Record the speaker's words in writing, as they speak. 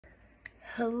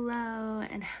Hello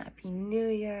and Happy New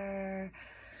Year.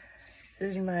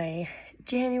 This is my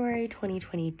January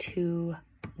 2022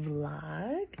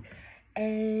 vlog.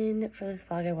 And for this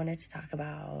vlog, I wanted to talk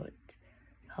about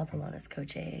health and wellness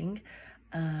coaching.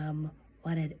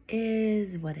 What it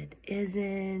is, what it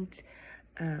isn't,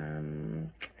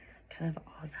 kind of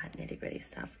all that nitty-gritty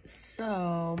stuff.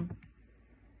 So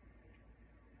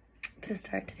to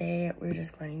start today, we're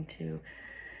just going to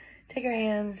take our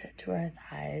hands to our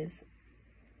thighs.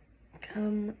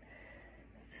 Come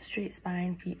straight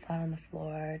spine, feet flat on the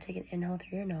floor. Take an inhale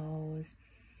through your nose.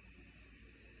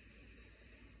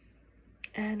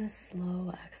 And a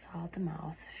slow exhale out the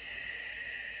mouth.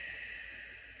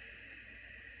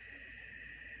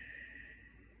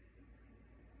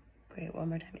 Great. One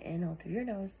more time. Inhale through your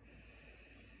nose.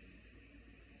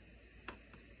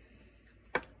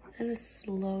 And as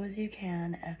slow as you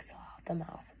can, exhale out the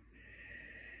mouth.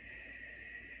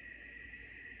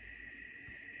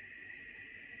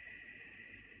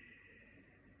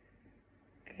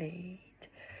 Great.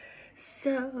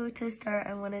 So to start,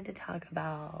 I wanted to talk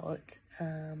about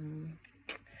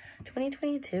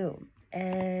 2022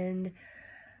 and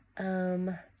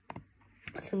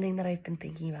something that I've been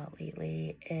thinking about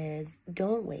lately is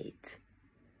don't wait.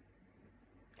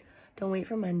 Don't wait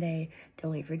for Monday. Don't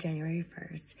wait for January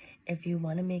 1st. If you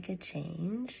want to make a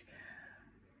change,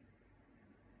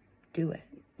 do it.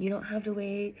 You don't have to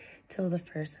wait till the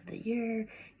first of the year.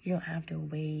 You don't have to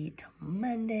wait till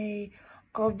Monday.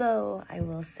 Although I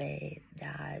will say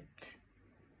that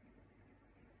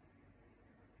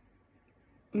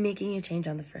making a change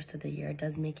on the first of the year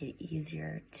does make it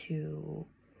easier to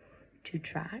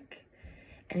track,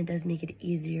 and it does make it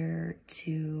easier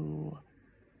to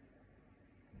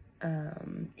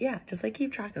just like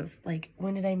keep track of like,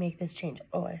 when did I make this change?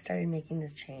 Oh, I started making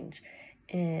this change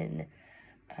in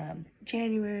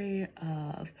January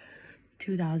of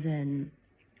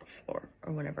 2004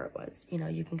 or whenever it was. You know,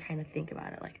 you can kind of think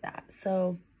about it like that.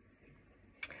 So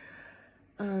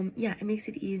it makes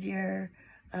it easier,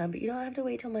 but you don't have to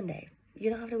wait till Monday. You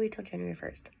don't have to wait till January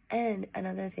 1st. And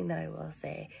another thing that I will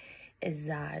say is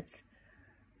that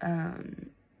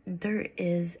there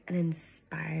is an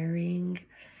inspiring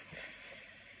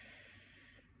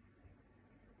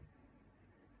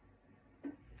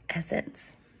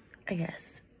essence, I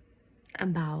guess,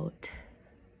 about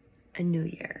a new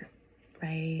year,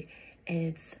 right?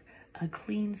 It's a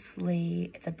clean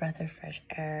slate. It's a breath of fresh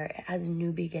air. It has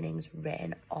new beginnings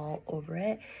written all over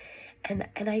it. And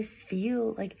I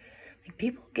feel like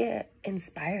people get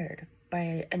inspired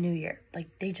by a new year.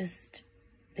 Like they just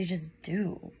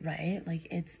do, right? Like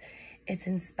it's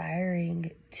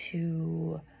inspiring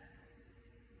to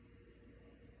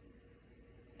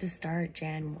start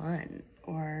Jan 1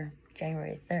 or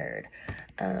January 3rd.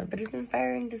 But it's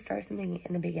inspiring to start something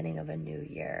in the beginning of a new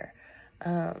year.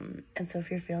 And so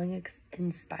if you're feeling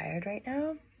inspired right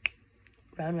now,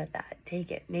 run with that.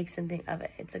 Take it. Make something of it.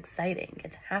 It's exciting.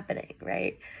 It's happening,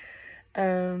 right?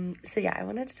 So yeah, I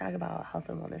wanted to talk about health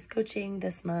and wellness coaching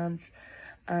this month.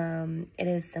 It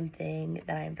is something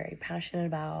that I'm very passionate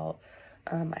about.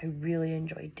 I really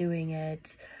enjoy doing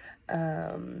it.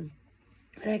 And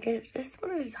I just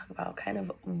wanted to talk about kind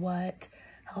of what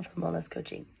health and wellness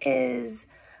coaching is,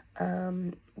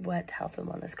 what health and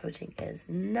wellness coaching is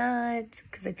not,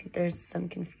 because I think there's some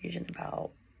confusion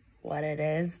about what it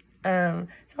is. So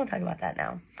I'll talk about that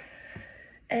now.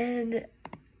 And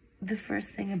the first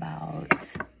thing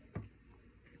about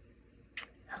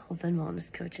health and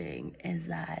wellness coaching is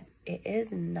that it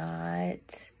is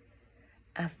not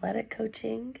athletic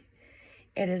coaching.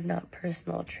 It is not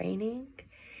personal training.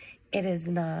 It is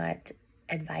not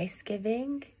advice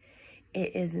giving.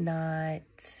 It is not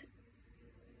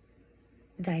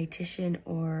dietitian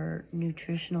or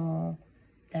nutritional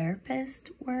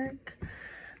therapist work.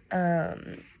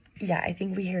 I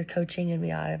think we hear coaching and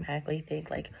we automatically think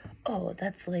like, oh,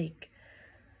 that's like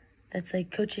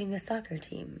coaching a soccer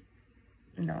team.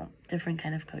 No, different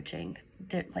kind of coaching.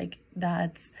 That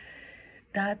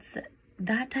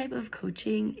type of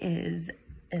coaching is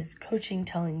coaching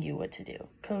telling you what to do.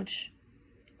 Coach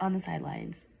on the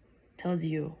sidelines tells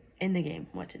you in the game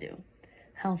what to do.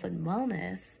 Health and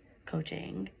wellness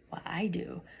coaching, what I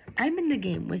do, I'm in the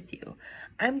game with you.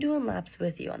 I'm doing laps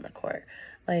with you on the court.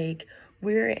 Like,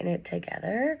 we're in it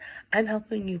together. I'm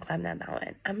helping you climb that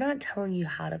mountain. I'm not telling you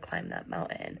how to climb that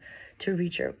mountain to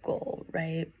reach your goal,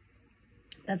 right?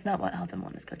 That's not what health and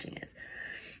wellness coaching is.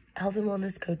 Health and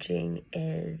wellness coaching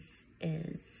is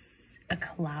a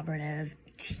collaborative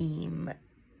team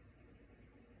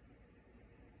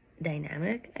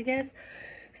dynamic, I guess.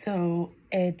 So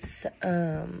it's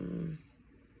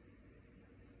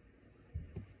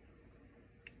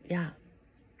yeah,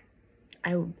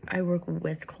 I work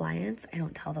with clients. I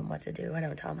don't tell them what to do. I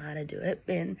don't tell them how to do it.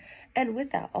 And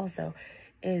with that also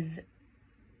is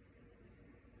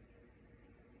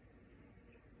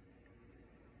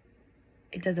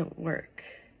it doesn't work.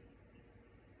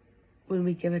 When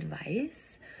we give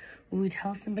advice, when we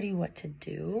tell somebody what to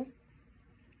do,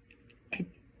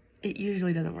 it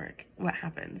usually doesn't work. What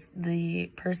happens? The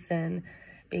person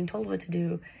being told what to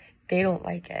do, they don't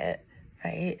like it,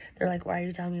 right? They're like, why are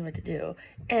you telling me what to do?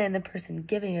 And the person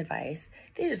giving advice,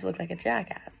 they just look like a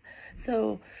jackass.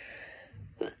 So,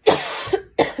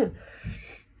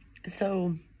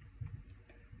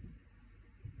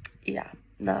 yeah,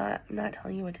 not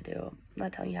telling you what to do,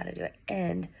 not telling you how to do it.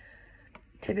 And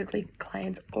typically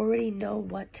clients already know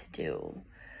what to do.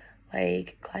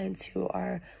 Like clients who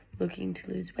are looking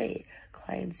to lose weight,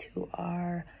 clients who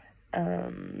are,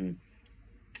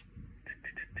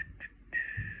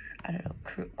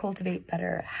 cultivate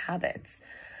better habits.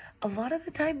 A lot of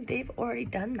the time, they've already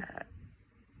done that.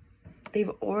 They've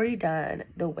already done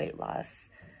the weight loss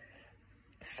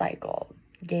cycle.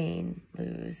 Gain,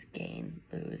 lose, gain,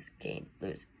 lose, gain,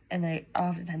 lose. And they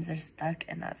oftentimes are stuck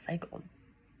in that cycle.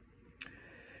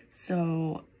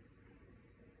 So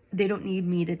they don't need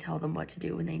me to tell them what to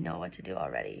do when they know what to do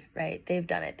already, right? They've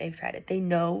done it. They've tried it. They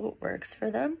know what works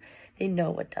for them. They know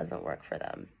what doesn't work for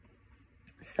them.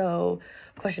 So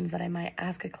questions that I might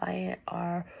ask a client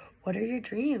are, what are your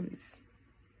dreams?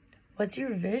 What's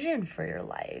your vision for your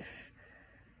life?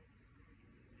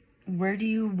 Where do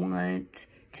you want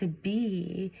to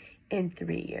be in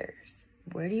 3 years?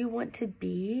 Where do you want to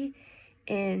be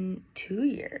in 2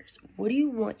 years? What do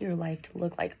you want your life to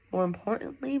look like? More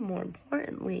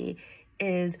importantly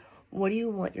is, what do you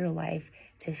want your life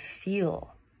to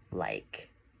feel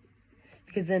like?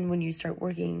 Because then when you start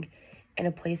working in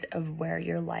a place of where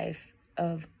your life,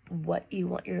 of what you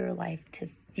want your life to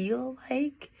feel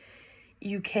like,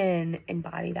 you can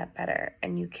embody that better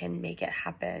and you can make it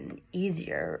happen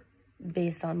easier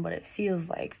based on what it feels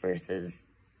like versus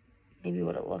maybe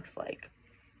what it looks like.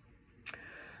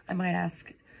 I might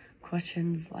ask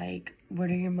questions like,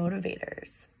 what are your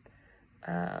motivators?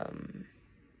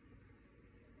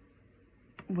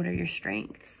 What are your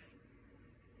strengths?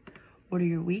 What are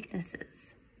your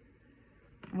weaknesses?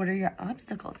 What are your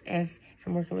obstacles? If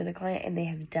I'm working with a client and they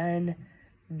have done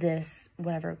this,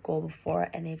 whatever goal before,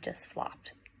 and they've just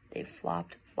flopped. They've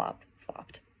flopped.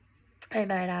 I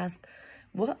might ask,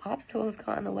 what obstacles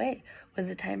got in the way? Was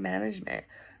it time management?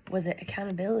 Was it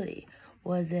accountability?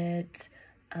 Was it,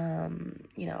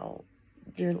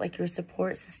 your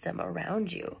support system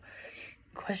around you?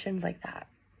 Questions like that.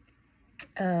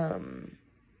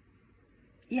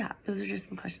 Those are just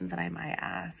some questions that I might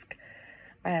ask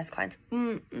clients.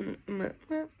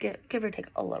 Give or take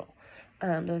a little.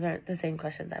 Those aren't the same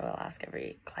questions I will ask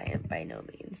every client by no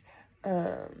means.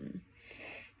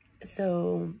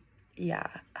 So yeah,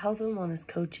 health and wellness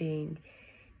coaching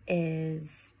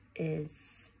is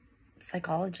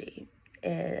psychology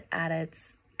at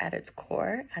its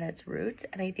core, at its roots.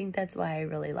 And I think that's why I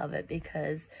really love it,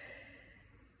 because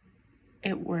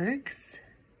it works,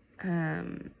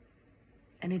 and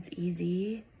it's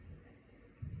easy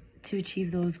to achieve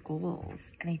those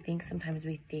goals. And I think sometimes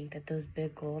we think that those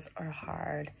big goals are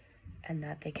hard and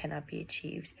that they cannot be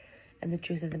achieved. And the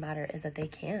truth of the matter is that they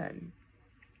can.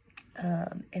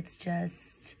 It's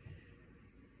just,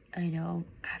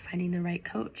 finding the right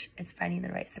coach. It's finding the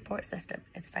right support system.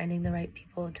 It's finding the right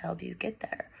people to help you get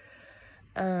there.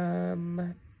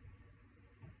 There's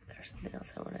something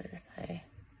else I wanted to say.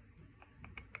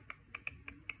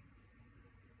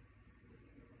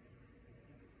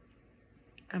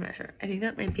 I'm not sure. I think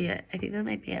that might be it. I think that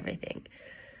might be everything.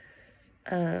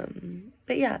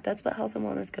 But yeah, that's what health and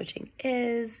wellness coaching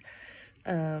is.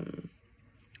 I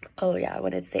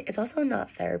wanted to say it's also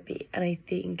not therapy. And I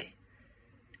think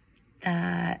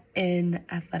that in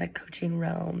athletic coaching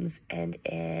realms and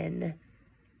in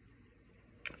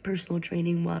personal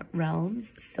training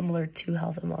realms, similar to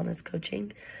health and wellness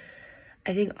coaching,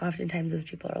 I think oftentimes those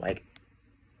people are like,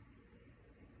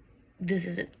 this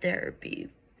isn't therapy.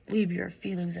 Leave your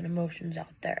feelings and emotions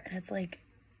out there. And it's like,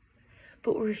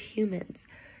 but we're humans.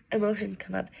 Emotions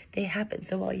come up, they happen.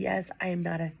 So while yes, I'm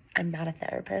not a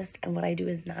therapist, and what I do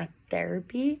is not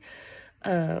therapy,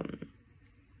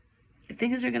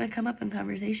 things are gonna come up in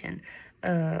conversation.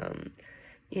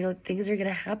 Things are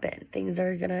gonna happen.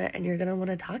 And you're gonna want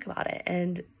to talk about it.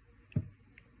 And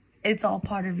it's all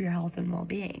part of your health and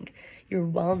well-being, your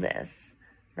wellness,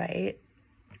 right?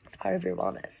 It's part of your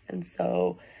wellness. And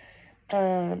so,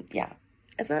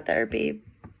 it's not therapy,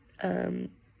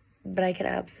 but I can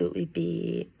absolutely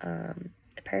be a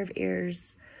pair of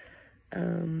ears,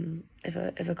 if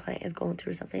a client is going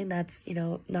through something that's, you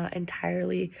know, not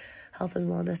entirely health and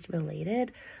wellness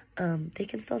related, they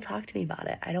can still talk to me about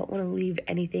it. I don't want to leave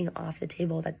anything off the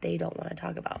table that they don't want to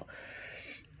talk about.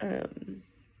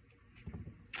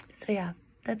 So yeah,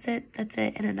 that's it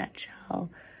in a nutshell.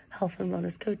 Health and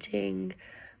wellness coaching.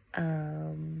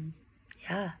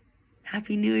 Yeah.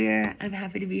 Happy New Year. I'm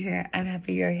happy to be here. I'm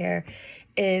happy you're here.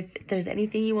 If there's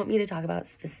anything you want me to talk about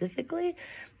specifically,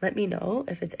 let me know.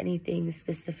 If it's anything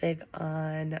specific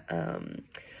on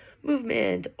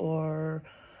movement or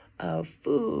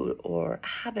food or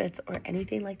habits or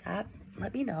anything like that,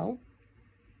 let me know.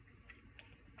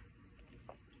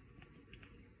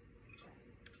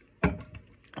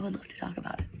 I would love to talk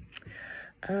about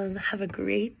it. Have a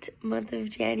great month of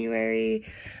January.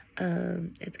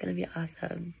 It's going to be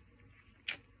awesome.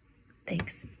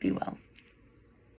 Thanks. Be well.